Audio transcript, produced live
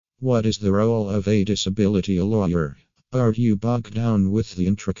What is the role of a disability lawyer? Are you bogged down with the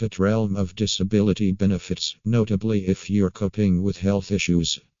intricate realm of disability benefits, notably if you're coping with health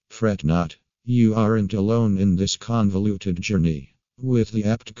issues? Fret not. You aren't alone in this convoluted journey. With the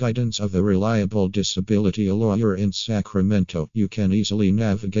apt guidance of a reliable disability lawyer in Sacramento, you can easily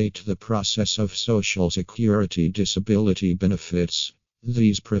navigate the process of Social Security disability benefits.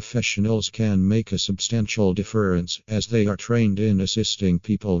 These professionals can make a substantial difference as they are trained in assisting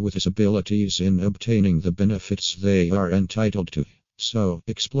people with disabilities in obtaining the benefits they are entitled to. So,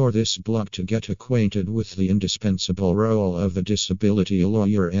 explore this blog to get acquainted with the indispensable role of a disability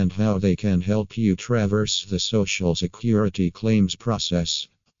lawyer and how they can help you traverse the Social Security claims process.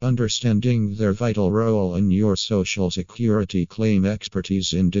 Understanding their vital role in your Social Security claim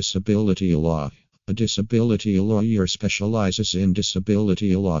expertise in disability law. A disability lawyer specializes in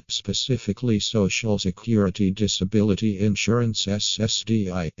disability law, specifically Social Security Disability Insurance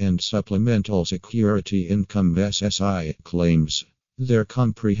 (SSDI) and Supplemental Security Income (SSI) claims. Their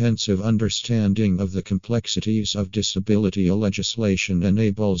comprehensive understanding of the complexities of disability legislation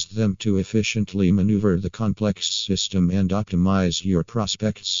enables them to efficiently maneuver the complex system and optimize your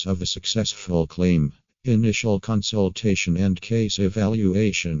prospects of a successful claim. Initial consultation and case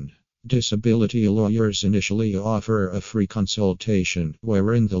evaluation. Disability lawyers initially offer a free consultation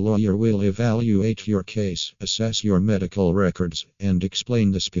wherein the lawyer will evaluate your case, assess your medical records, and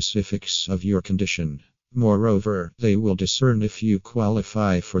explain the specifics of your condition. Moreover, they will discern if you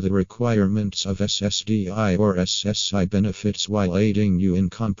qualify for the requirements of SSDI or SSI benefits while aiding you in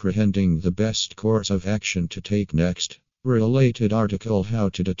comprehending the best course of action to take next. Related article: How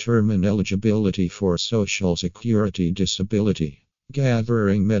to determine eligibility for Social Security disability.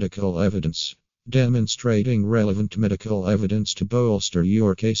 Gathering medical evidence. Demonstrating relevant medical evidence to bolster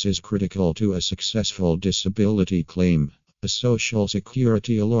your case is critical to a successful disability claim. A Social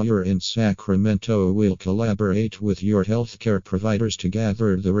Security lawyer in Sacramento will collaborate with your healthcare providers to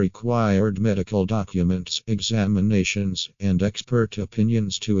gather the required medical documents, examinations, and expert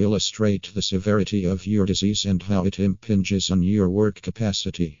opinions to illustrate the severity of your disease and how it impinges on your work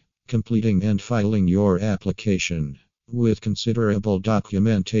capacity. Completing and filing your application. With considerable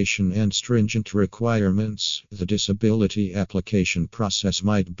documentation and stringent requirements, the disability application process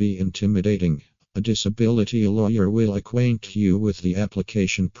might be intimidating. A disability lawyer will acquaint you with the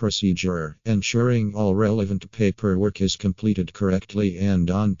application procedure, ensuring all relevant paperwork is completed correctly and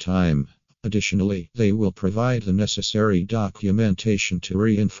on time. Additionally, they will provide the necessary documentation to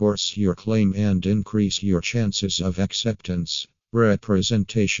reinforce your claim and increase your chances of acceptance.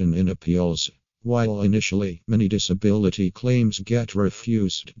 Representation in appeals. While initially many disability claims get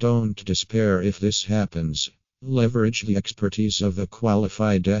refused, don't despair if this happens. Leverage the expertise of a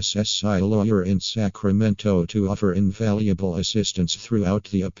qualified SSI lawyer in Sacramento to offer invaluable assistance throughout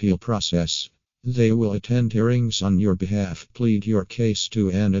the appeal process. They will attend hearings on your behalf, plead your case to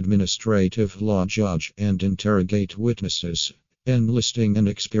an administrative law judge, and interrogate witnesses. Enlisting an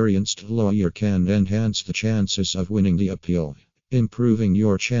experienced lawyer can enhance the chances of winning the appeal, improving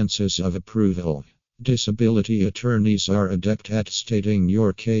your chances of approval. Disability attorneys are adept at stating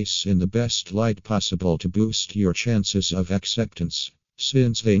your case in the best light possible to boost your chances of acceptance.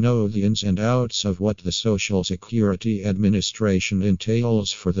 Since they know the ins and outs of what the Social Security Administration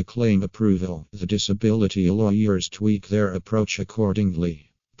entails for the claim approval, the disability lawyers tweak their approach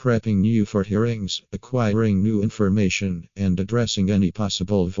accordingly. Prepping you for hearings, acquiring new information, and addressing any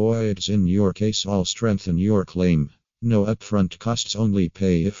possible voids in your case all strengthen your claim. No upfront costs, only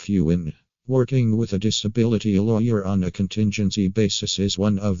pay if you win. Working with a disability lawyer on a contingency basis is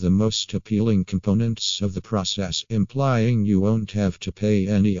one of the most appealing components of the process, implying you won't have to pay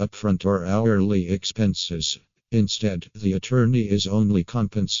any upfront or hourly expenses. Instead, the attorney is only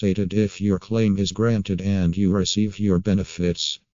compensated if your claim is granted and you receive your benefits.